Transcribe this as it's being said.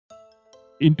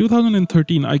In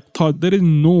 2013, I thought there is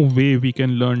no way we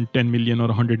can learn 10 million or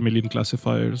 100 million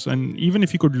classifiers. And even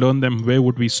if we could learn them, where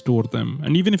would we store them?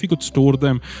 And even if we could store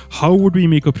them, how would we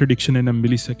make a prediction in a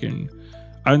millisecond?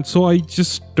 And so I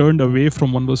just turned away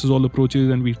from one versus all approaches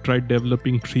and we tried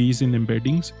developing trees in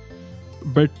embeddings.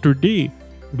 But today,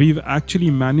 we've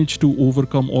actually managed to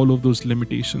overcome all of those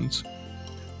limitations.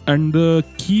 And the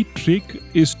key trick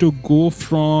is to go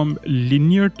from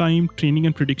linear time training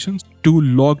and predictions to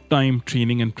log time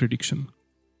training and prediction.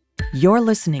 You're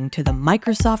listening to the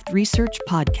Microsoft Research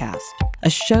Podcast, a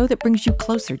show that brings you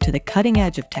closer to the cutting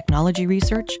edge of technology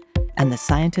research and the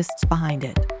scientists behind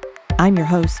it. I'm your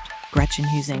host, Gretchen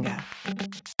Huizinga.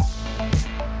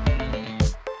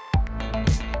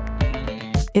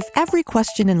 If every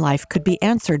question in life could be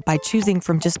answered by choosing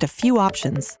from just a few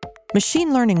options,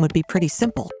 machine learning would be pretty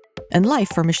simple, and life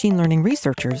for machine learning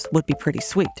researchers would be pretty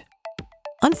sweet.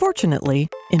 Unfortunately,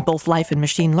 in both life and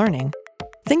machine learning,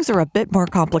 things are a bit more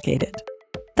complicated.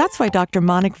 That's why Dr.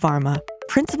 Manik Varma,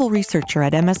 principal researcher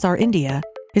at MSR India,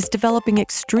 is developing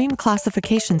extreme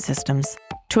classification systems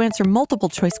to answer multiple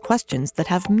choice questions that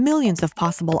have millions of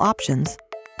possible options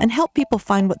and help people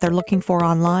find what they're looking for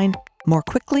online more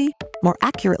quickly, more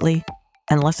accurately,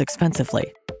 and less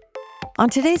expensively. On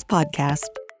today's podcast,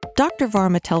 Dr.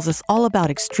 Varma tells us all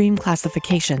about extreme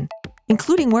classification,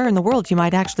 including where in the world you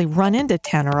might actually run into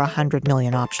 10 or 100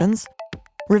 million options,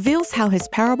 reveals how his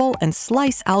parable and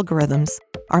slice algorithms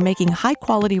are making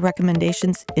high-quality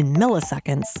recommendations in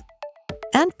milliseconds,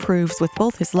 and proves with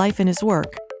both his life and his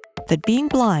work that being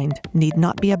blind need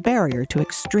not be a barrier to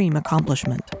extreme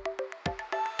accomplishment.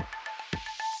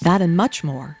 That and much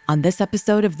more on this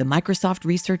episode of the Microsoft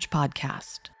Research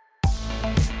Podcast.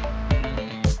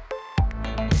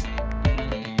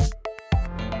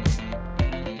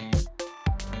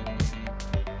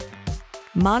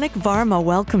 Manik Varma,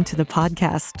 welcome to the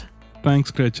podcast. Thanks,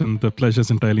 Gretchen. The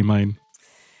pleasure's entirely mine.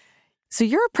 So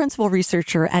you're a principal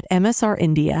researcher at MSR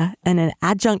India and an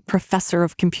adjunct professor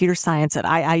of computer science at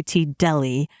IIT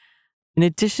Delhi. In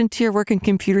addition to your work in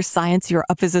computer science, you're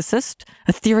a physicist,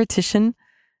 a theoretician,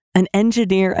 an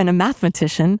engineer, and a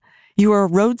mathematician. You were a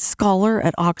Rhodes Scholar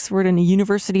at Oxford and a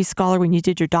university scholar when you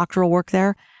did your doctoral work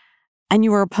there. And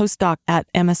you were a postdoc at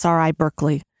MSRI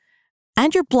Berkeley.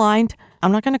 And you're blind.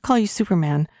 I'm not going to call you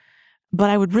Superman, but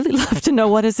I would really love to know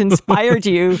what has inspired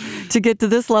you to get to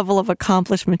this level of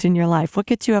accomplishment in your life. What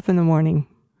gets you up in the morning?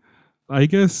 I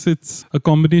guess it's a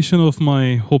combination of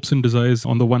my hopes and desires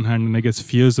on the one hand, and I guess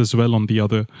fears as well on the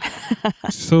other.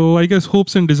 So I guess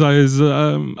hopes and desires,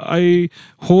 I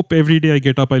hope every day I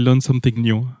get up, I learn something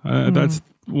new. That's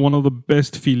one of the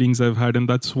best feelings I've had, and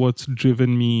that's what's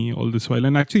driven me all this while.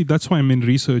 And actually, that's why I'm in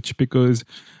research, because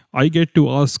I get to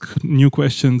ask new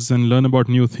questions and learn about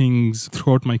new things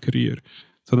throughout my career.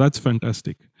 So that's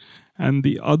fantastic. And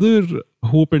the other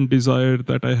hope and desire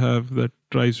that I have that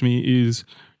drives me is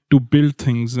to build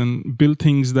things and build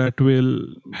things that will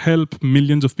help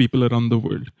millions of people around the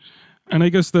world. And I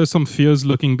guess there's some fears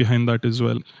lurking behind that as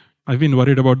well. I've been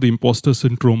worried about the imposter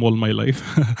syndrome all my life.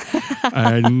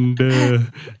 And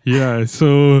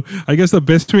so I guess the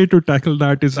best way to tackle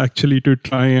that is actually to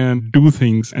try and do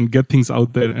things and get things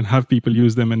out there and have people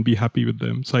use them and be happy with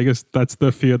them. So I guess that's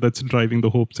the fear that's driving the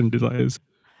hopes and desires.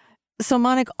 So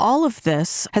Manik, all of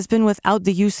this has been without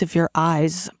the use of your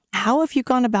eyes. How have you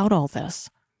gone about all this?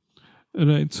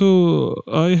 Right. So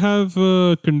I have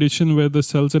a condition where the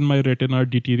cells in my retina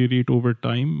deteriorate over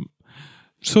time.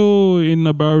 So in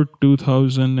about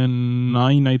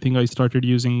 2009, I think I started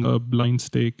using a blind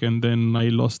stick, and then I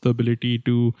lost the ability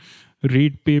to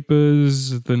read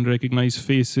papers, then recognize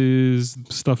faces,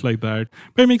 stuff like that.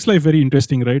 But it makes life very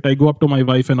interesting, right? I go up to my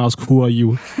wife and ask, "Who are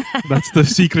you?" That's the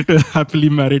secret to a happily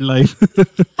married life.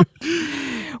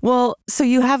 Well, so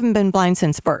you haven't been blind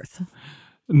since birth?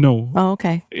 No. Oh,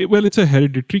 okay. Well, it's a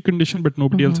hereditary condition, but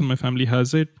nobody else in my family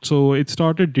has it. So it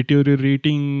started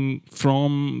deteriorating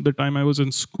from the time I was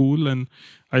in school, and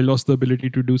I lost the ability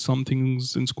to do some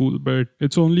things in school. But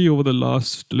it's only over the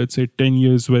last, let's say, 10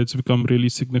 years where it's become really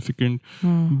significant.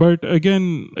 But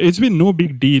again, it's been no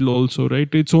big deal also,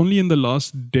 right? It's only in the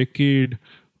last decade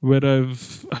where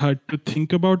I've had to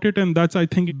think about it. And that's, I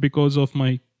think, because of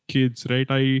my kids, right?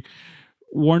 I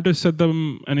want to set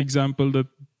them an example that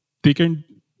they can,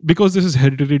 because this is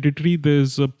hereditary,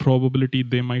 there's a probability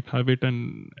they might have it.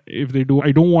 And if they do,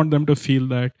 I don't want them to feel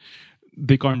that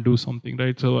they can't do something,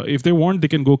 right? So if they want, they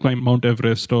can go climb Mount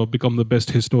Everest or become the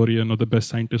best historian or the best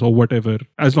scientist or whatever.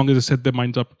 As long as they set their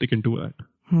minds up, they can do that.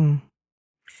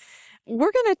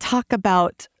 We're going to talk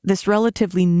about this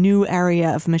relatively new area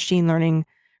of machine learning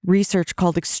research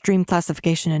called extreme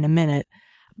classification in a minute.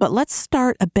 But let's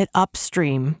start a bit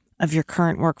upstream of your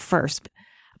current work first.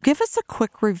 Give us a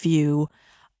quick review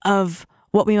of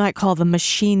what we might call the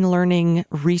machine learning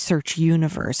research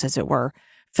universe, as it were,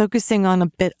 focusing on a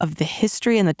bit of the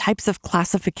history and the types of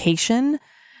classification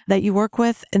that you work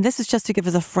with. And this is just to give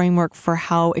us a framework for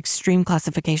how extreme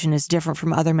classification is different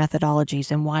from other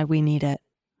methodologies and why we need it.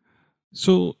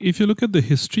 So if you look at the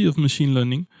history of machine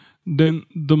learning, then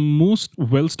the most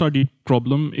well-studied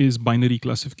problem is binary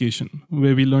classification,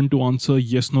 where we learn to answer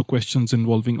yes-no questions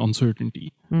involving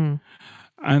uncertainty.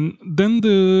 And then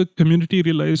the community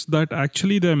realized that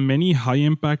actually there are many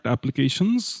high-impact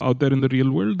applications out there in the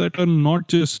real world that are not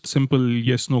just simple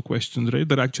yes-no questions, right?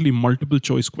 They're actually multiple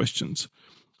choice questions.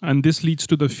 And this leads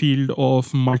to the field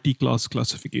of multi-class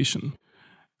classification.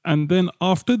 And then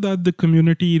after that, the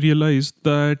community realized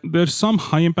that there are some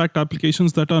high-impact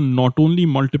applications that are not only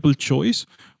multiple choice,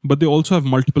 but they also have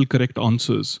multiple correct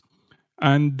answers.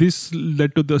 And this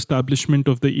led to the establishment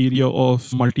of the area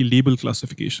of multi-label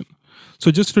classification.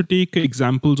 So just to take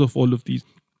examples of all of these,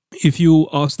 if you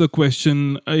ask the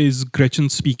question, is Gretchen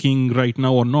speaking right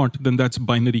now or not, then that's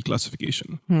binary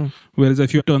classification. Whereas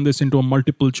if you turn this into a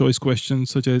multiple choice question,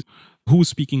 such as who's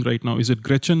speaking right now, is it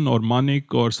Gretchen or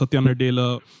Manik or Satya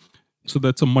Nadella? So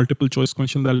that's a multiple choice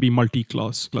question, that'll be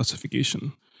multi-class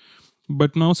classification.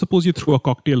 But now suppose you threw a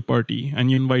cocktail party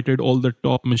and you invited all the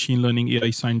top machine learning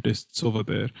AI scientists over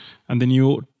there. And then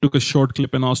you took a short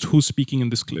clip and asked who's speaking in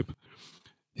this clip.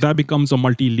 That becomes a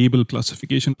multi-label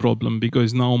classification problem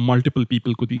because now multiple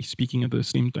people could be speaking at the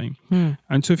same time.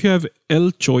 And so if you have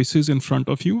L choices in front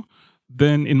of you,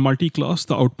 then in multi-class,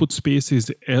 the output space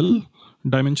is L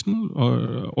dimensional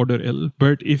or order L.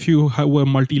 But if you have a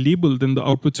multi-label, then the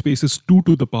output space is 2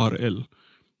 to the power L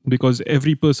because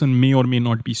every person may or may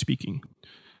not be speaking.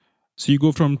 So you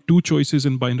go from 2 choices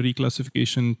in binary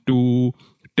classification to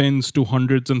tens to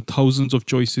hundreds and thousands of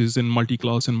choices in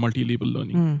multi-class and multi-label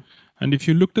learning. And if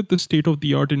you looked at the state of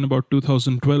the art in about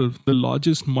 2012, the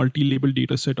largest multi-label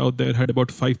data set out there had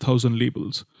about 5,000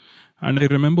 labels. And I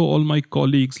remember all my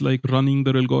colleagues like running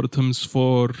their algorithms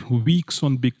for weeks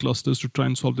on big clusters to try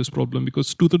and solve this problem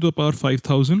because 2 to the power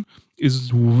 5,000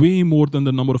 is way more than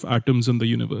the number of atoms in the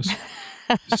universe.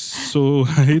 So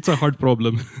it's a hard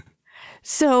problem.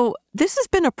 So this has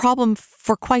been a problem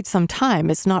for quite some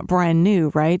time. It's not brand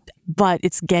new, right? But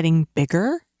it's getting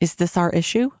bigger. Is this our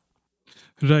issue?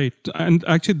 Right. And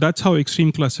actually, that's how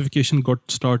extreme classification got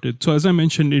started. So as I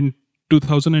mentioned, in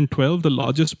 2012, the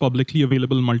largest publicly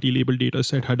available multi-label data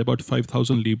set had about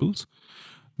 5,000 labels.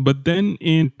 But then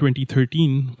in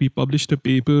 2013, we published a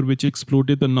paper which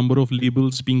exploded the number of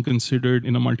labels being considered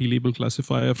in a multi-label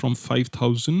classifier from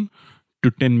 5,000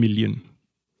 to 10 million.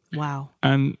 Wow.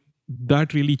 And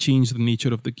that really changed the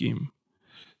nature of the game.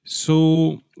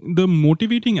 So the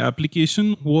motivating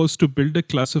application was to build a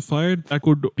classifier that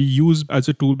could be used as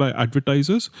a tool by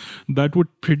advertisers that would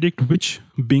predict which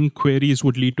Bing queries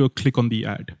would lead to a click on the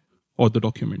ad or the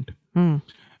document.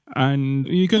 And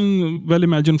you can well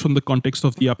imagine from the context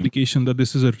of the application that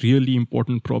this is a really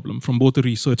important problem from both a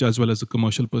research as well as a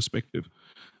commercial perspective.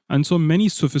 And so many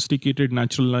sophisticated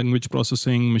natural language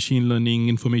processing, machine learning,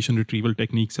 information retrieval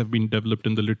techniques have been developed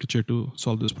in the literature to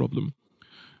solve this problem.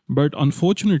 But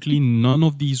unfortunately, none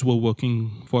of these were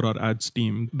working for our ads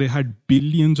team. They had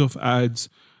billions of ads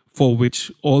for which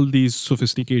all these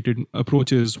sophisticated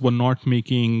approaches were not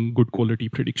making good quality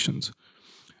predictions.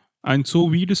 And so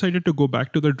we decided to go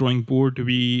back to the drawing board.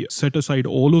 We set aside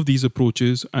all of these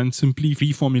approaches and simply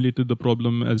reformulated the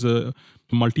problem as a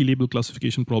multi-label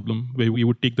classification problem where we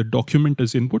would take the document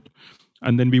as input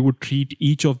and then we would treat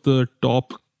each of the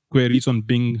top queries on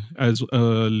Bing as a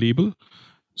label.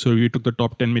 So you took the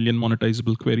top 10 million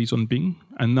monetizable queries on Bing,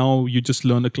 and now you just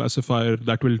learn a classifier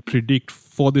that will predict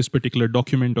for this particular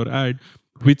document or ad,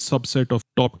 which subset of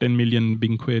top 10 million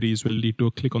Bing queries will lead to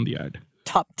a click on the ad.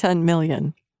 Top 10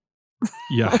 million.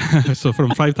 Yeah. So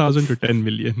from 5,000 to 10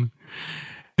 million.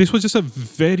 This was just a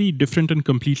very different and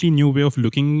completely new way of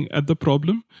looking at the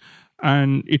problem.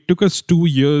 And it took us 2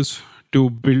 years to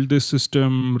build this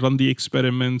system, run the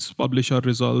experiments, publish our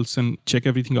results, and check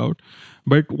everything out.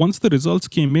 But once the results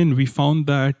came in, we found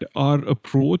that our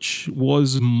approach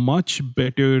was much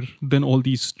better than all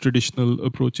these traditional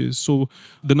approaches. So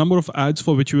the number of ads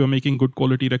for which we were making good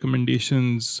quality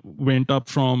recommendations went up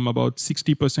from about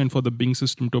 60% for the Bing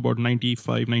system to about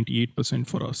 95, 98%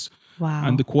 for us. Wow.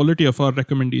 And the quality of our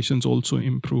recommendations also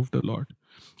improved a lot.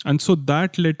 And so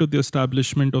that led to the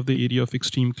establishment of the area of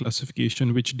extreme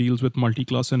classification, which deals with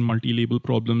multi-class and multi-label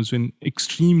problems in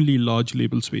extremely large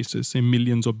label spaces, say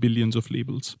millions or billions of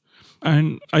labels.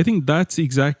 And I think that's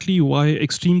exactly why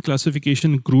extreme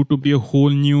classification grew to be a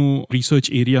whole new research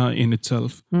area in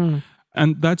itself.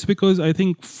 And that's because I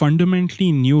think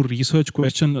fundamentally new research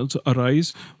questions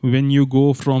arise when you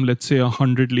go from, let's say,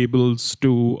 100 labels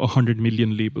to 100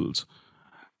 million labels.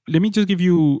 Let me just give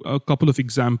you a couple of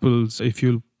examples, if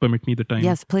you'll permit me the time.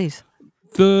 Yes, please.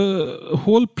 The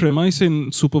whole premise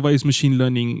in supervised machine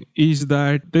learning is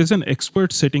that there's an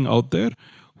expert sitting out there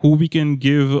who we can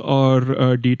give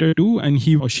our data to, and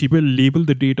he or she will label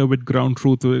the data with ground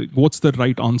truth. What's the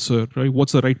right answer, right?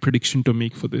 What's the right prediction to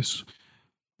make for this?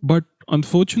 But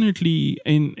unfortunately,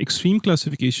 in extreme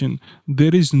classification,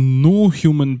 there is no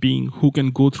human being who can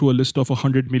go through a list of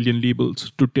 100 million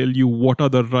labels to tell you what are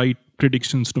the right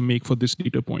predictions to make for this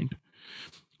data point.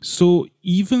 So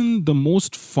even the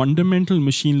most fundamental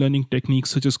machine learning techniques,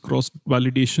 such as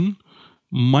cross-validation,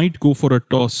 might go for a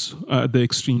toss at the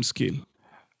extreme scale.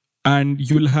 And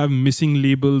you'll have missing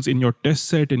labels in your test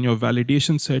set, in your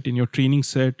validation set, in your training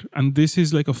set. And this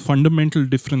is like a fundamental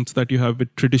difference that you have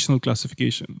with traditional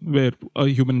classification, where a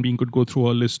human being could go through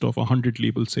a list of 100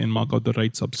 labels, say, and mark out the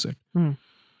right subset.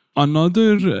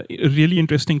 Another really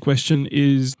interesting question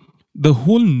is the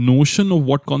whole notion of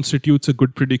what constitutes a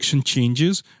good prediction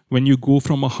changes when you go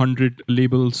from 100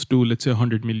 labels to, let's say,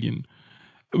 100 million.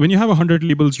 When you have 100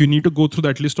 labels, you need to go through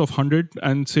that list of 100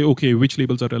 and say, okay, which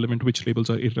labels are relevant, which labels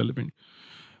are irrelevant.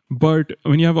 But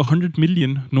when you have 100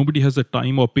 million, nobody has the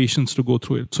time or patience to go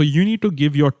through it. So you need to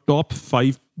give your top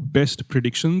 5 best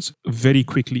predictions very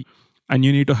quickly. And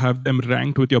you need to have them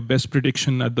ranked with your best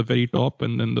prediction at the very top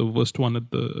and then the worst one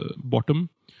at the bottom.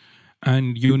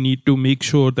 And you need to make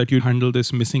sure that you handle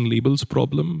this missing labels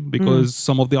problem, because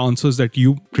some of the answers that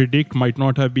you predict might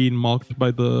not have been marked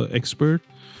by the expert.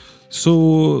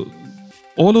 So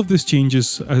all of this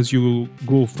changes as you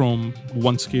go from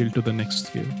one scale to the next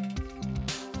scale.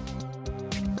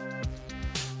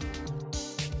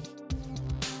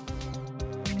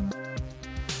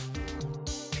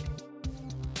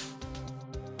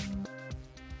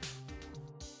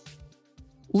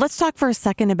 Let's talk for a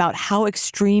second about how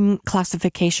extreme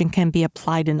classification can be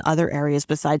applied in other areas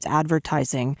besides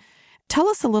advertising. Tell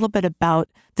us a little bit about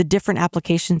the different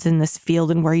applications in this field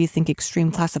and where you think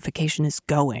extreme classification is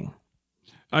going.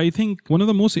 I think one of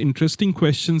the most interesting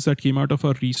questions that came out of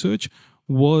our research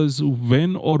was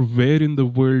when or where in the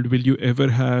world will you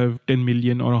ever have 10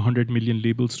 million or 100 million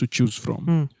labels to choose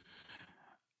from?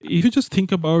 If you just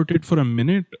think about it for a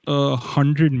minute,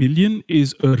 100 million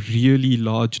is a really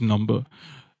large number.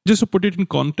 Just to put it in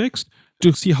context,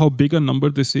 to see how big a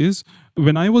number this is,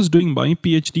 when I was doing my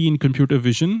PhD in computer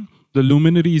vision, the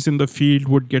luminaries in the field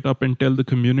would get up and tell the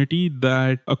community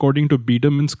that according to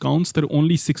Biederman's counts, there are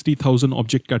only 60,000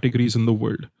 object categories in the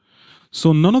world.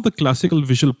 So none of the classical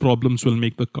visual problems will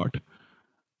make the cut.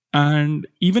 And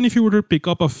even if you were to pick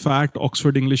up a fat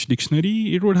Oxford English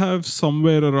dictionary, it would have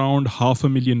somewhere around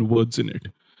 500,000 words in it.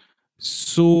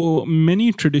 So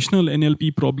many traditional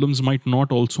NLP problems might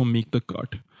not also make the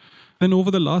cut. Then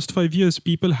over the last 5 years,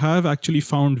 people have actually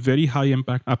found very high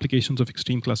impact applications of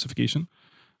extreme classification.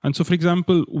 And so, for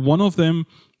example, one of them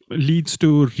leads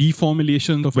to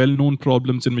reformulation of well-known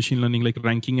problems in machine learning, like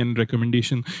ranking and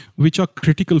recommendation, which are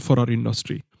critical for our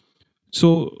industry.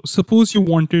 So suppose you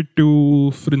wanted to,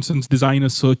 for instance, design a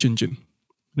search engine,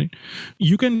 right?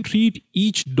 You can treat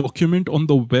each document on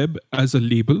the web as a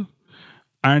label.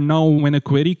 And now when a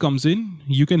query comes in,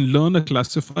 you can learn a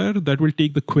classifier that will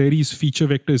take the query's feature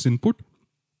vector as input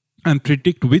and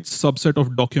predict which subset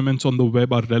of documents on the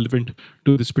web are relevant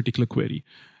to this particular query.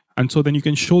 And so then you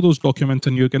can show those documents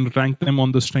and you can rank them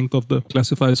on the strength of the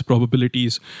classifier's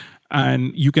probabilities.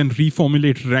 And you can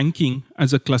reformulate ranking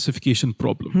as a classification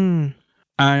problem.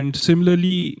 And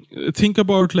similarly, think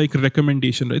about like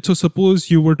recommendation, right? So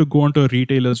suppose you were to go onto a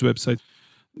retailer's website.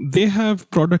 They have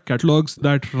product catalogs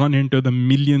that run into the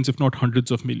millions, if not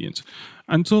hundreds of millions.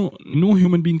 And so no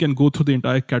human being can go through the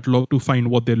entire catalog to find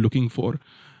what they're looking for.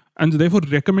 And therefore,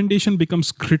 recommendation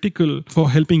becomes critical for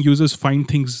helping users find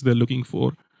things they're looking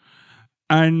for.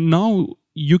 And now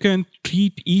you can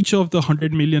treat each of the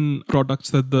 100 million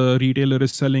products that the retailer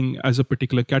is selling as a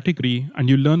particular category, and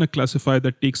you learn a classifier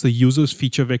that takes the user's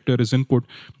feature vector as input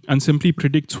and simply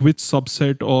predicts which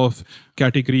subset of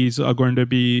categories are going to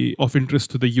be of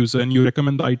interest to the user, and you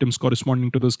recommend the items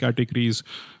corresponding to those categories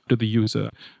to the user.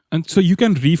 And so you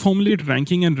can reformulate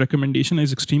ranking and recommendation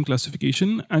as extreme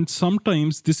classification, and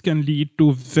sometimes this can lead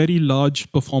to very large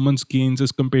performance gains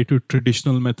as compared to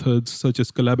traditional methods such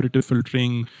as collaborative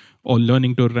filtering or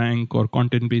learning to rank or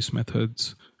content-based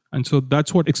methods. And so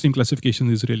that's what extreme classification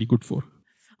is really good for.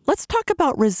 Let's talk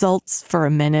about results for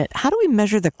a minute. How do we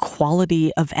measure the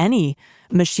quality of any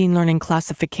machine learning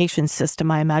classification system?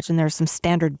 I imagine there are some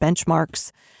standard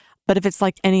benchmarks. But if it's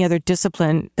like any other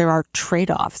discipline, there are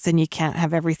trade-offs and you can't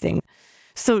have everything.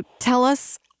 So tell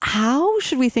us, how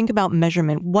should we think about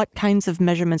measurement? What kinds of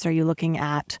measurements are you looking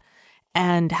at?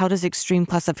 And how does extreme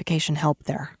classification help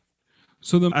there?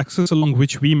 So the axes along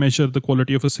which we measure the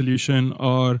quality of a solution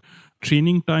are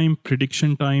training time,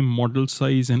 prediction time, model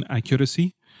size, and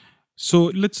accuracy. So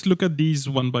let's look at these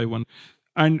one by one.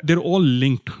 And they're all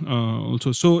linked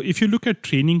also. So if you look at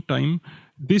training time,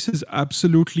 this is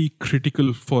absolutely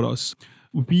critical for us.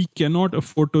 We cannot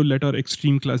afford to let our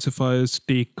extreme classifiers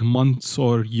take months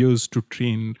or years to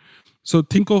train. So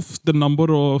think of the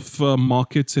number of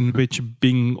markets in which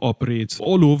Bing operates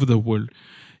all over the world.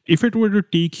 If it were to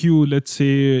take you, let's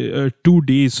say, 2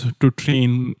 days to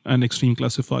train an extreme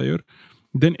classifier,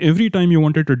 then every time you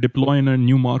wanted to deploy in a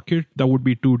new market, that would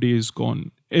be 2 days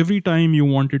gone. Every time you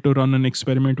wanted to run an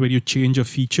experiment where you change a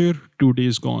feature, 2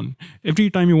 days gone. Every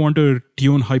time you want to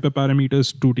tune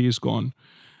hyperparameters, 2 days gone.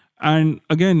 And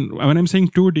again, when I'm saying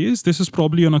 2 days, this is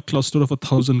probably on a cluster of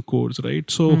 1,000 cores, right?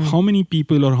 So how many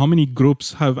people or how many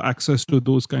groups have access to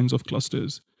those kinds of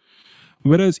clusters?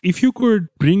 Whereas if you could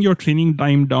bring your training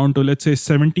time down to, let's say,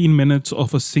 17 minutes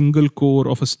of a single core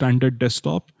of a standard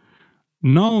desktop,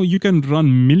 now you can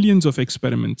run millions of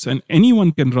experiments, and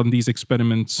anyone can run these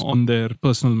experiments on their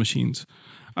personal machines.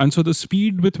 And so the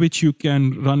speed with which you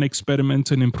can run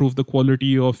experiments and improve the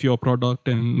quality of your product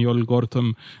and your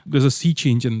algorithm, there's a sea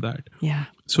change in that. Yeah.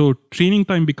 So training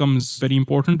time becomes very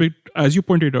important. But as you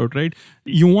pointed out, right,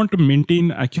 you want to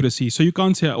maintain accuracy. So you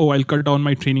can't say, oh, I'll cut down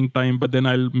my training time, but then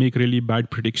I'll make really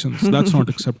bad predictions. That's not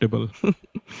acceptable.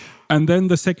 And then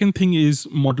the second thing is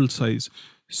model size.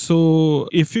 So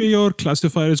if your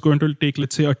classifier is going to take,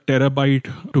 let's say, 1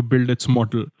 terabyte to build its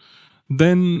model,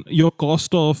 then your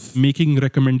cost of making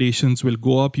recommendations will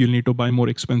go up. You'll need to buy more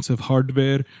expensive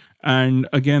hardware. And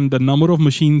again, the number of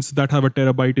machines that have 1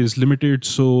 terabyte is limited.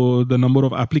 So the number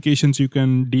of applications you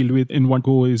can deal with in one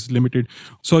go is limited.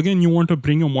 So again, you want to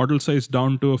bring your model size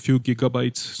down to a few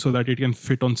gigabytes so that it can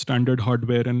fit on standard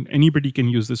hardware and anybody can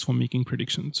use this for making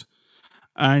predictions.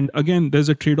 And again, there's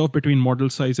a trade-off between model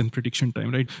size and prediction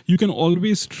time, right? You can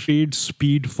always trade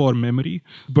speed for memory,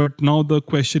 but now the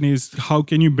question is, how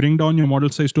can you bring down your model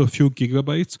size to a few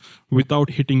gigabytes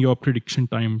without hitting your prediction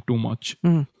time too much?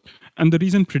 And the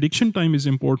reason prediction time is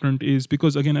important is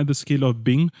because, again, at the scale of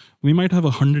Bing, we might have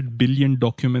 100 billion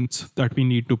documents that we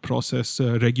need to process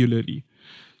regularly.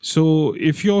 So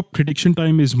if your prediction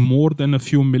time is more than a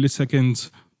few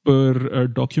milliseconds per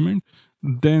document,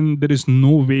 then there is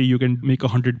no way you can make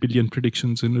 100 billion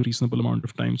predictions in a reasonable amount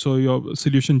of time. So your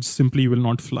solution simply will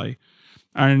not fly.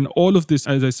 And all of this,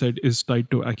 as I said, is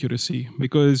tied to accuracy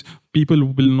because people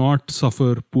will not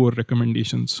suffer poor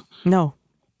recommendations. No,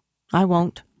 I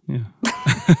won't. Yeah.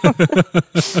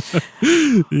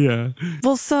 Yeah.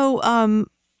 Well, so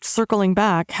circling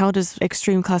back, how does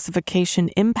extreme classification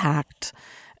impact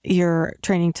your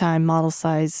training time, model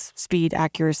size, speed,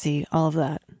 accuracy, all of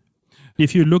that?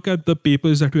 If you look at the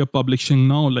papers that we are publishing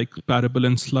now, like Parable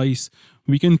and Slice,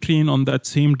 we can train on that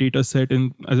same data set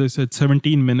in, as I said,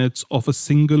 17 minutes of a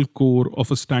single core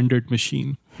of a standard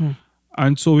machine.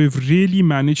 And so we've really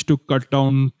managed to cut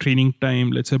down training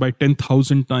time, let's say by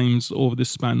 10,000 times over the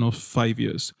span of 5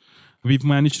 years. We've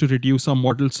managed to reduce our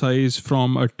model size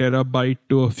from 1 terabyte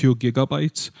to a few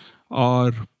gigabytes.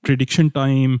 Our prediction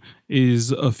time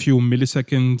is a few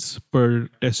milliseconds per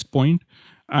test point.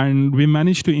 And we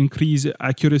managed to increase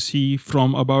accuracy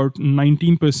from about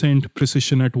 19%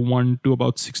 precision at 1 to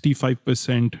about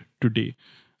 65% today.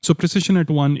 So precision at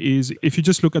 1 is, if you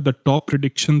just look at the top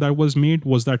prediction that was made,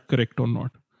 was that correct or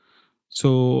not?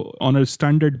 So on a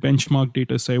standard benchmark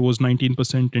data set, it was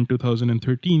 19% in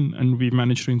 2013, and we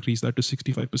managed to increase that to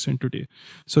 65% today.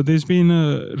 So there's been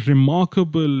a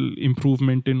remarkable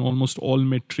improvement in almost all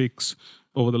metrics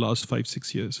over the last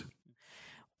 5-6 years.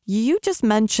 You just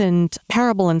mentioned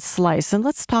Parable and Slice, and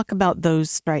let's talk about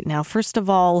those right now. First of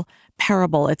all,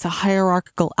 Parable, it's a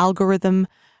hierarchical algorithm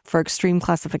for extreme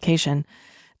classification.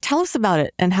 Tell us about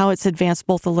it and how it's advanced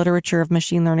both the literature of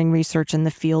machine learning research and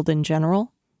the field in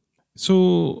general.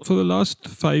 So for the last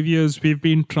 5 years, we've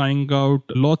been trying out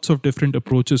lots of different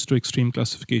approaches to extreme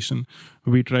classification.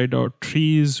 We tried out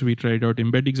trees, we tried out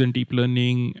embeddings and deep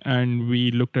learning, and we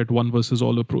looked at one versus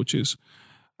all approaches.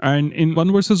 And in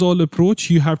one versus all approach,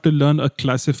 you have to learn a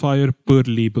classifier per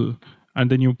label.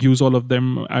 And then you use all of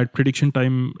them at prediction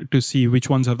time to see which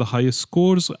ones have the highest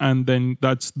scores. And then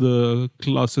that's the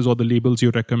classes or the labels you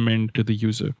recommend to the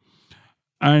user.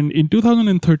 And in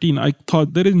 2013, I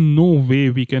thought there is no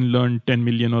way we can learn 10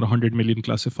 million or 100 million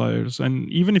classifiers. And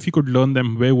even if you could learn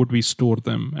them, where would we store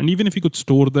them? And even if you could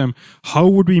store them, how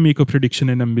would we make a prediction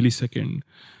in a millisecond?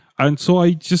 And so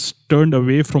I just turned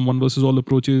away from one versus all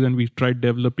approaches and we tried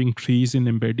developing trees in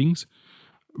embeddings.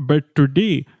 But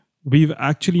today, we've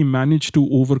actually managed to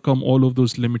overcome all of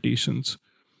those limitations.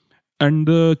 And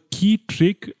the key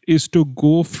trick is to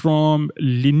go from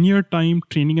linear time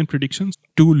training and predictions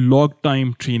to log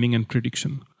time training and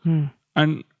prediction.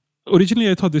 And originally,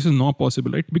 I thought this is not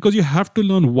possible, right? Because you have to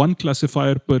learn one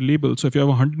classifier per label. So if you have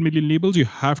 100 million labels, you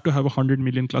have to have 100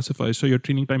 million classifiers. So your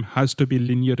training time has to be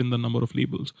linear in the number of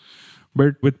labels.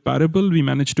 But with Parable, we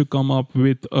managed to come up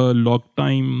with a log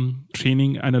time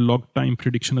training and a log time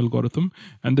prediction algorithm.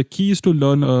 And the key is to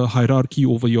learn a hierarchy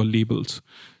over your labels.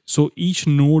 So each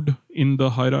node in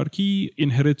the hierarchy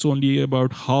inherits only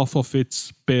about half of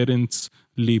its parents'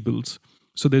 labels.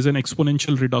 So there's an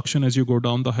exponential reduction as you go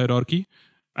down the hierarchy.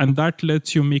 And that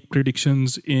lets you make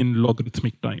predictions in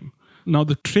logarithmic time. Now,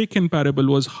 the trick in Parable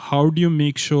was how do you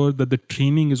make sure that the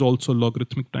training is also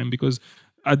logarithmic time? Because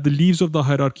at the leaves of the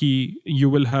hierarchy, you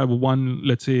will have one,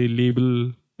 let's say,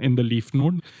 label in the leaf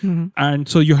node. And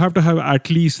so you have to have at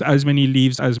least as many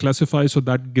leaves as classifiers. So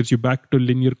that gives you back to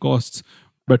linear costs.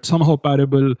 But somehow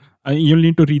Parable, you'll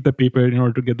need to read the paper in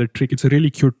order to get the trick. It's a really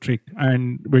cute trick,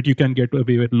 but you can get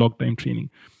away with log time training.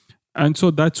 And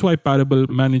so that's why Parable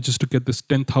manages to get this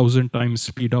 10,000 times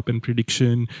speed up in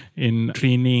prediction, in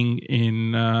training,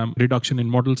 in reduction in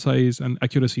model size, and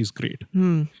accuracy is great.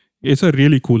 It's a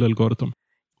really cool algorithm.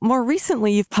 More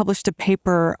recently, you've published a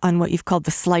paper on what you've called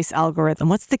the SLICE algorithm.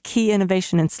 What's the key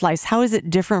innovation in SLICE? How is it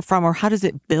different from, or how does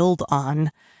it build on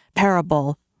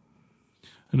Parable?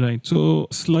 Right. So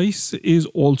SLICE is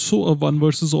also a one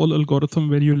versus all algorithm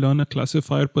where you learn a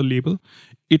classifier per label.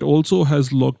 It also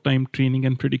has log time training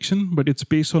and prediction, but it's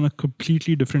based on a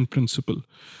completely different principle.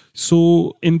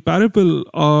 So in Parable,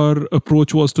 our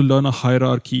approach was to learn a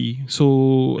hierarchy.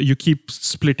 So you keep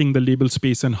splitting the label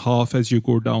space in half as you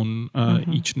go down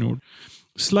each node.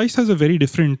 SLICE has a very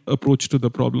different approach to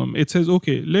the problem. It says,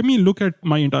 okay, let me look at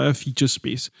my entire feature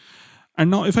space. And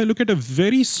now if I look at a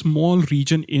very small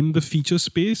region in the feature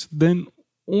space, then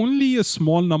only a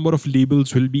small number of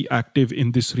labels will be active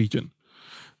in this region.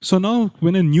 So now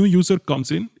when a new user comes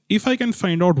in, if I can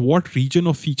find out what region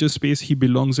of feature space he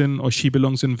belongs in or she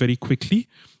belongs in very quickly,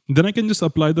 then I can just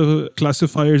apply the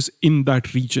classifiers in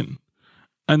that region.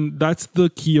 And that's the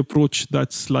key approach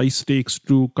that SLICE takes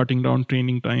to cutting down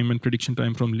training time and prediction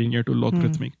time from linear to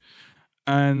logarithmic.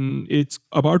 And it's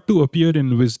about to appear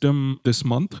in Wisdom this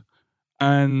month.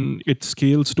 And it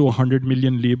scales to 100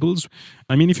 million labels.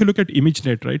 I mean, if you look at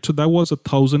ImageNet, right? So that was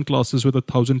 1,000 classes with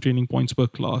 1,000 training points per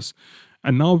class.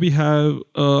 And now we have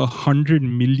 100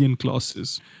 million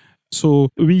classes. So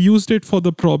we used it for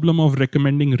the problem of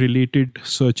recommending related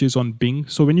searches on Bing.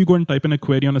 So when you go and type in a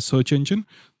query on a search engine,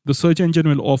 the search engine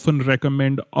will often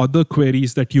recommend other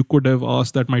queries that you could have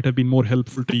asked that might have been more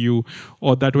helpful to you,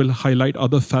 or that will highlight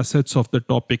other facets of the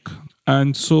topic.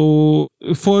 And so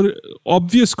for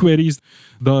obvious queries,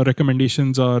 the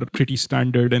recommendations are pretty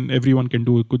standard and everyone can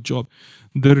do a good job.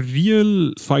 The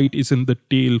real fight is in the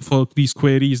tail for these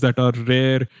queries that are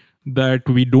rare, that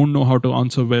we don't know how to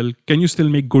answer well. Can you still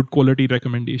make good quality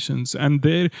recommendations? And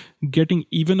there, getting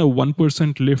even a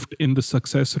 1% lift in the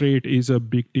success rate is a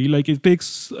big deal. Like, it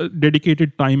takes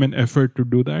dedicated time and effort to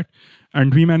do that.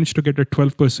 And we managed to get a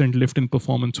 12% lift in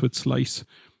performance with SLICE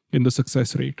in the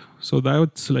success rate. So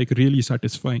that's like really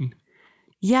satisfying.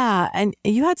 Yeah. And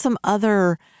you had some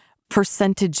other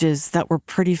percentages that were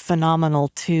pretty phenomenal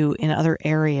too in other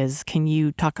areas. Can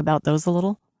you talk about those a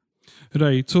little?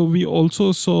 Right. So we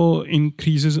also saw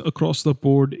increases across the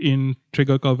board in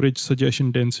trigger coverage,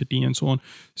 suggestion density, and so on.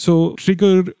 So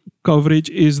trigger coverage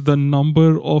is the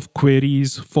number of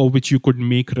queries for which you could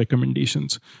make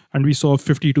recommendations. And we saw a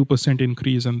 52%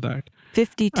 increase in that.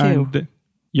 52.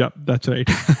 Yeah, that's right.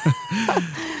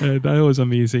 That was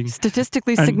amazing.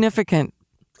 Statistically significant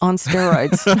on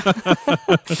steroids.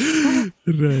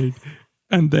 Right.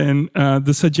 And then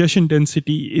the suggestion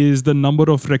density is the number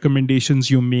of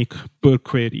recommendations you make per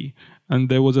query. And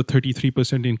there was a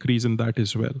 33% increase in that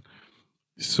as well.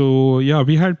 So yeah,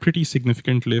 we had pretty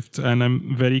significant lifts. And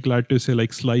I'm very glad to say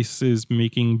like SLICE is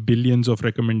making billions of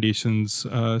recommendations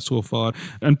so far.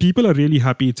 And people are really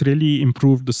happy. It's really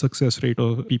improved the success rate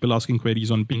of people asking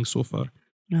queries on Bing so far.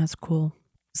 That's cool.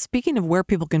 Speaking of where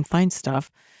people can find stuff,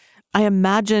 I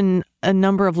imagine a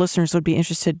number of listeners would be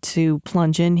interested to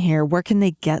plunge in here. Where can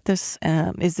they get this?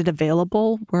 Is it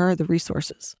available? Where are the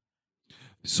resources?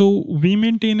 So we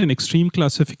maintain an extreme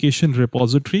classification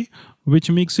repository,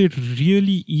 which makes it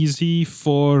really easy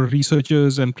for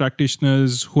researchers and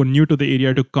practitioners who are new to the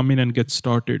area to come in and get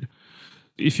started.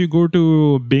 If you go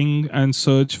to Bing and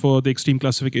search for the extreme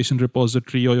classification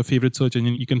repository or your favorite search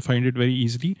engine, you can find it very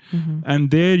easily. And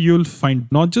there you'll find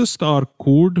not just our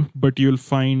code, but you'll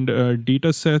find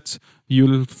data sets.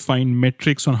 You'll find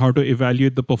metrics on how to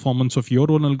evaluate the performance of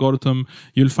your own algorithm.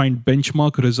 You'll find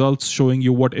benchmark results showing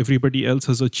you what everybody else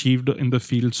has achieved in the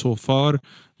field so far.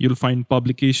 You'll find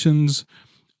publications.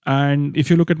 And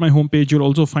if you look at my homepage, you'll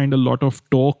also find a lot of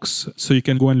talks. So you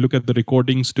can go and look at the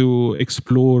recordings to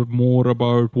explore more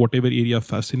about whatever area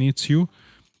fascinates you.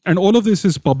 And all of this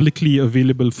is publicly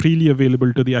available, freely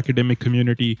available to the academic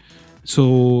community.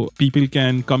 So people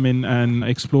can come in and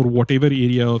explore whatever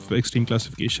area of extreme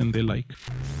classification they like.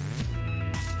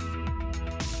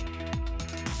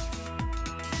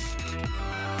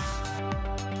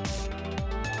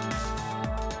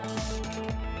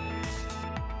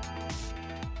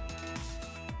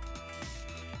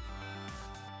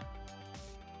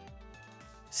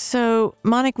 So,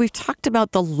 Manik, we've talked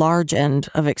about the large end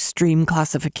of extreme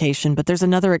classification, but there's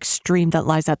another extreme that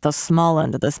lies at the small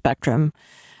end of the spectrum,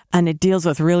 and it deals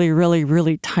with really, really,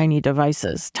 really tiny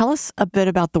devices. Tell us a bit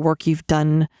about the work you've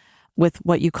done with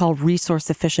what you call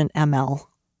resource-efficient ML.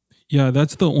 Yeah,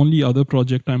 that's the only other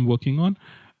project I'm working on.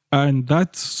 And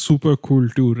that's super cool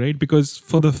too, right? Because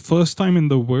for the first time in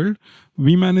the world,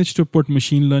 we managed to put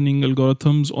machine learning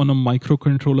algorithms on a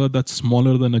microcontroller that's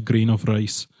smaller than a grain of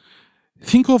rice.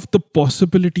 Think of the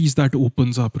possibilities that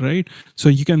opens up, right? So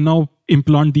you can now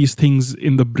implant these things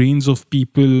in the brains of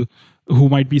people who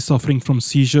might be suffering from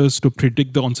seizures to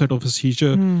predict the onset of a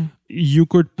seizure. You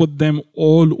could put them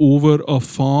all over a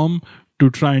farm to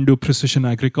try and do precision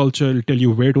agriculture. It'll tell you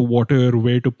where to water,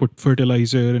 where to put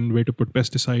fertilizer, and where to put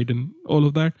pesticide and all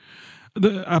of that.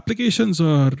 The applications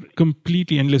are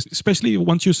completely endless, especially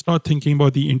once you start thinking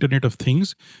about the Internet of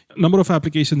Things. A number of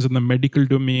applications in the medical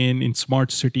domain, in smart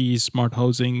cities, smart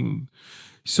housing.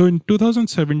 So in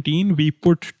 2017, we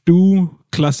put 2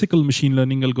 classical machine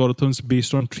learning algorithms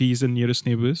based on trees and nearest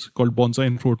neighbors called Bonsai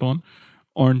and Proton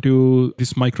onto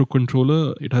this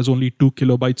microcontroller. It has only 2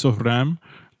 kilobytes of RAM,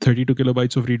 32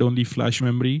 kilobytes of read-only flash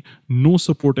memory, no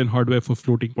support in hardware for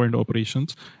floating point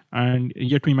operations, and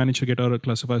yet we managed to get our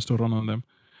classifiers to run on them.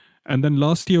 And then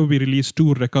last year, we released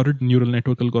 2 recurrent neural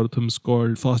network algorithms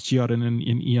called FastGRNN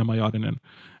and EMIRNN.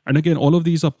 And again, all of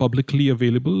these are publicly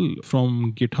available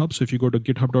from GitHub. So if you go to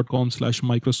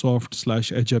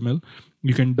github.com/Microsoft/EdgeML,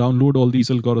 you can download all these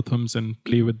algorithms and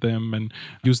play with them and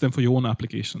use them for your own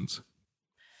applications.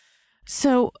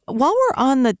 So while we're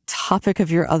on the topic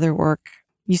of your other work,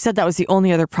 you said that was the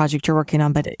only other project you're working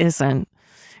on, but it isn't.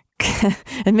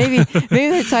 And maybe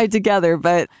they're tied together,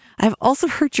 but I've also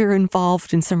heard you're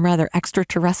involved in some rather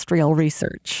extraterrestrial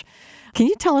research. Can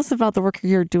you tell us about the work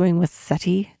you're doing with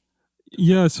SETI?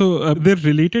 Yeah, so they're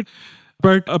related.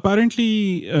 But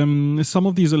apparently, some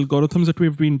of these algorithms that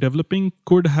we've been developing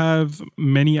could have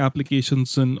many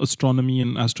applications in astronomy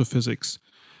and astrophysics.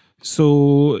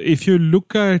 So if you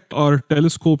look at our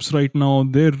telescopes right now,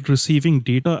 they're receiving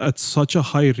data at such a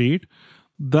high rate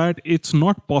that it's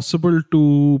not possible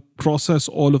to process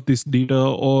all of this data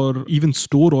or even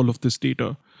store all of this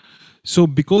data. So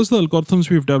because the algorithms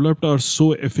we've developed are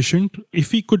so efficient,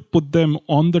 if we could put them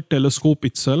on the telescope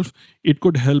itself, it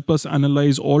could help us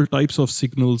analyze all types of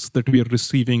signals that we are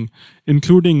receiving,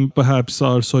 including perhaps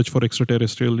our search for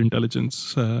extraterrestrial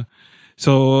intelligence.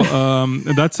 So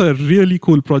that's a really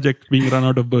cool project being run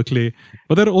out of Berkeley.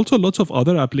 But there are also lots of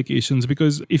other applications,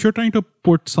 because if you're trying to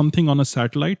put something on a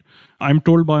satellite, I'm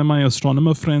told by my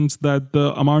astronomer friends that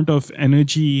the amount of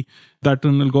energy that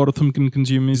an algorithm can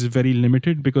consume is very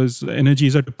limited, because energy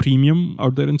is at a premium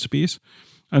out there in space.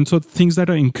 And so things that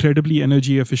are incredibly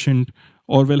energy efficient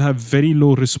or will have very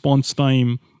low response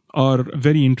time are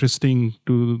very interesting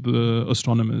to the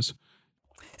astronomers.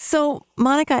 So,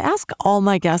 Monica, I ask all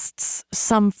my guests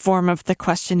some form of the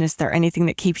question, is there anything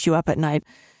that keeps you up at night?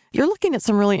 You're looking at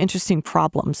some really interesting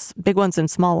problems, big ones and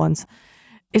small ones.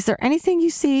 Is there anything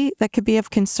you see that could be of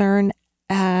concern,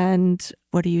 and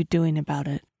what are you doing about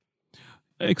it?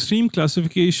 Extreme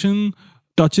classification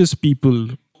touches people.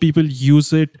 People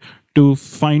use it to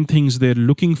find things they're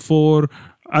looking for.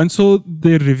 And so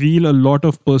they reveal a lot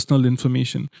of personal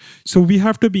information. So we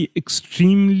have to be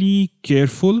extremely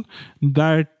careful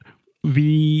that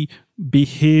we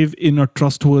behave in a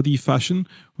trustworthy fashion,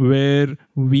 where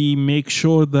we make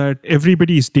sure that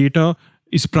everybody's data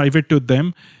is private to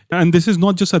them. And this is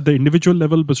not just at the individual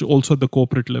level, but also at the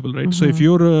corporate level, right? Mm-hmm. So if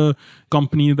you're a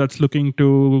company that's looking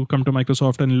to come to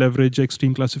Microsoft and leverage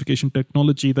extreme classification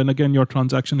technology, then again, your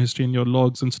transaction history and your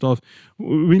logs and stuff,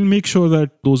 we'll make sure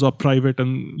that those are private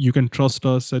and you can trust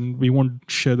us, and we won't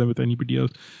share them with anybody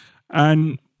else.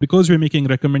 And because we're making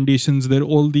recommendations, there are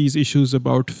all these issues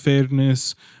about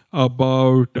fairness,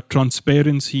 about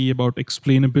transparency, about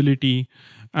explainability.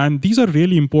 And these are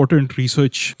really important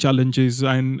research challenges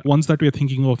and ones that we're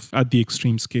thinking of at the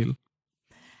extreme scale.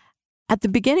 At the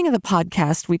beginning of the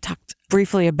podcast, we talked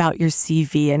briefly about your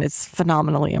CV, and it's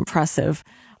phenomenally impressive.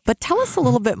 But tell us a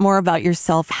little bit more about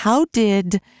yourself. How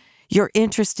did your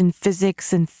interest in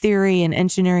physics and theory and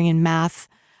engineering and math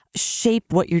shape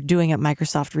what you're doing at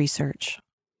Microsoft Research?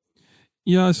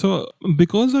 Yeah, so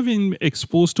because I've been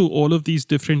exposed to all of these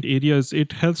different areas,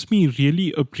 it helps me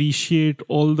really appreciate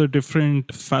all the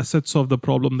different facets of the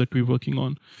problem that we're working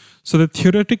on. So the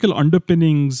theoretical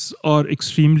underpinnings are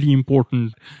extremely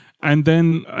important. And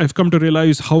then I've come to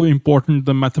realize how important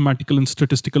the mathematical and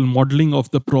statistical modeling of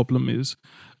the problem is.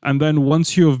 And then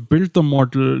once you have built the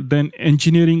model, then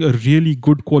engineering a really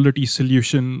good quality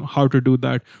solution, how to do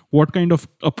that, what kind of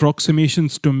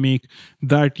approximations to make,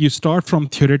 that you start from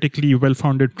theoretically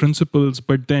well-founded principles,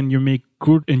 but then you make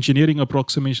good engineering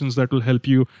approximations that will help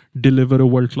you deliver a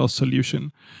world-class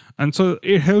solution. And so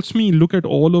it helps me look at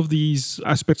all of these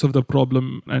aspects of the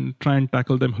problem and try and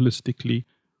tackle them holistically.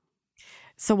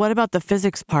 So what about the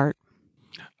physics part?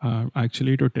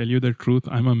 Actually, to tell you the truth,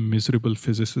 I'm a miserable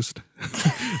physicist.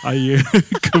 I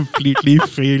completely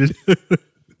failed.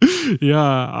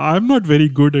 Yeah, I'm not very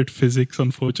good at physics,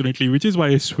 unfortunately, which is why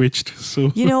I switched.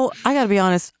 So, I got to be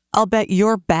honest. I'll bet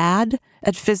your bad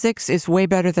at physics is way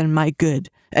better than my good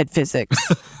at physics.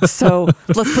 So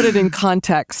let's put it in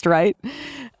context, right?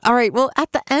 All right. Well,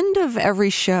 at the end of every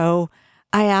show,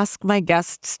 I ask my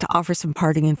guests to offer some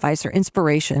parting advice or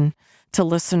inspiration to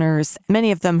listeners,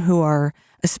 many of them who are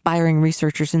aspiring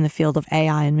researchers in the field of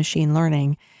AI and machine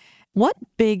learning. What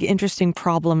big, interesting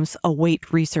problems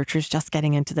await researchers just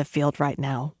getting into the field right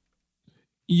now?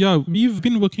 Yeah, we've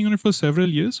been working on it for several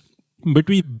years, but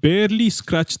we barely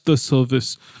scratched the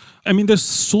surface. I mean, there's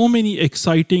so many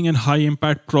exciting and high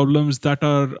impact problems that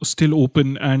are still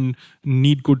open and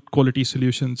need good quality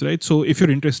solutions, right? So if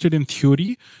you're interested in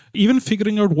theory, even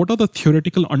figuring out what are the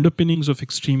theoretical underpinnings of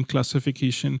extreme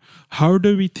classification, how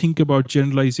do we think about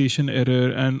generalization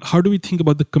error, and how do we think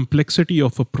about the complexity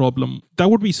of a problem? That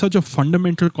would be such a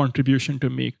fundamental contribution to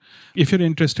make. If you're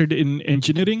interested in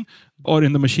engineering or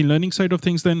in the machine learning side of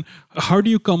things, then how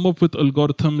do you come up with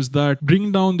algorithms that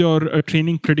bring down your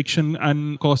training prediction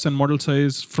and cost and model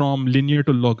size from linear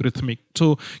to logarithmic?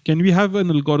 So can we have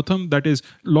an algorithm that is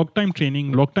log time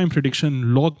training, log time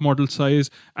prediction, log model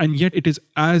size, and yet it is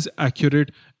as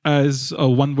accurate as a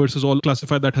one versus all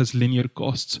classifier that has linear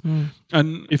costs?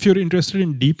 And if you're interested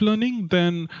in deep learning,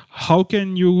 then how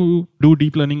can you do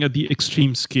deep learning at the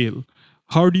extreme scale?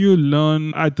 How do you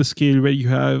learn at the scale where you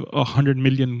have 100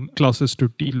 million classes to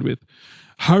deal with?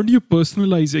 How do you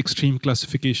personalize extreme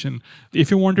classification?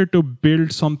 If you wanted to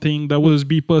build something that was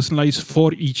be personalized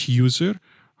for each user,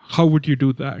 how would you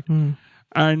do that?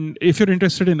 And if you're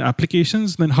interested in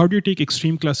applications, then how do you take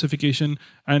extreme classification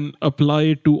and apply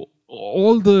it to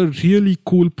all the really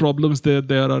cool problems that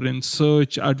there are in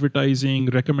search, advertising,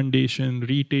 recommendation,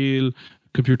 retail,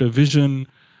 computer vision?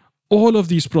 All of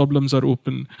these problems are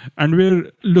open, and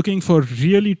we're looking for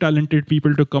really talented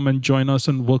people to come and join us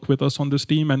and work with us on this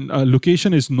team. And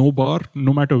location is no bar.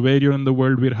 No matter where you're in the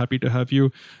world, we're happy to have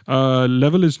you.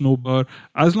 Level is no bar.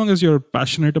 As long as you're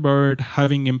passionate about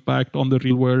having impact on the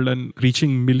real world and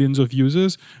reaching millions of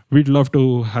users, we'd love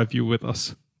to have you with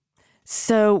us.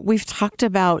 So we've talked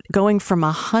about going from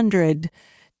 100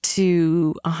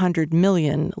 to 100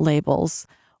 million labels.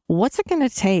 What's it going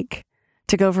to take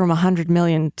to go from 100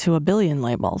 million to 1 billion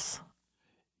labels?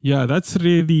 Yeah, that's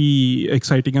really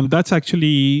exciting. And that's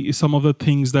actually some of the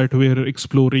things that we're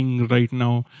exploring right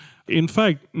now. In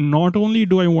fact, not only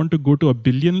do I want to go to 1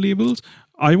 billion labels,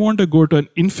 I want to go to an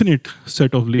infinite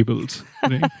set of labels.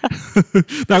 Right?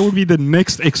 That would be the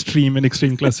next extreme in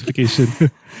extreme classification.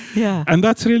 Yeah. And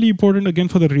that's really important, again,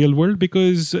 for the real world,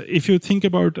 because if you think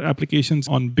about applications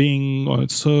on Bing or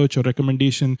search or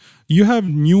recommendation, you have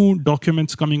new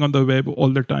documents coming on the web all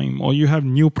the time, or you have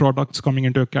new products coming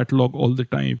into a catalog all the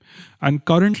time. And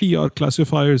currently, our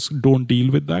classifiers don't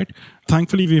deal with that.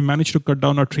 Thankfully, we managed to cut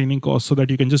down our training costs so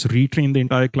that you can just retrain the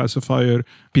entire classifier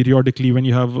periodically when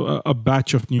you have a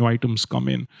batch of new items come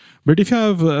in. But if you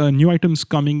have new items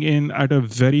coming in at a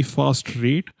very fast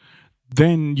rate,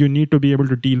 then you need to be able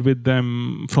to deal with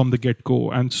them from the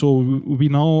get-go. And so we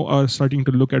now are starting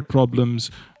to look at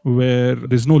problems where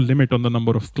there's no limit on the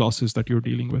number of classes that you're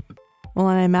dealing with. Well,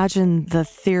 and I imagine the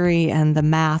theory and the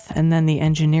math and then the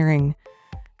engineering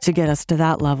to get us to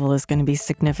that level is going to be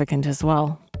significant as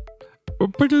well.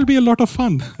 But it'll be a lot of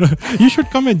fun. You should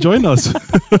come and join us.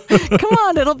 Come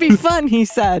on, it'll be fun, he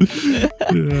said.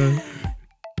 Yeah.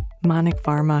 Manik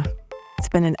Varma, it's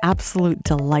been an absolute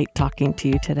delight talking to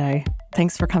you today.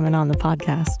 Thanks for coming on the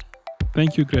podcast.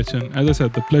 Thank you, Gretchen. As I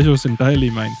said, the pleasure was entirely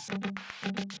mine.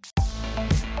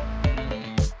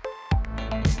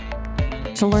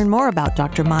 To learn more about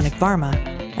Dr. Manik Varma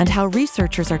and how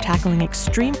researchers are tackling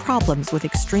extreme problems with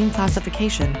extreme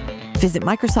classification, visit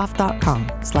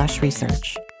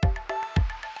Microsoft.com/research.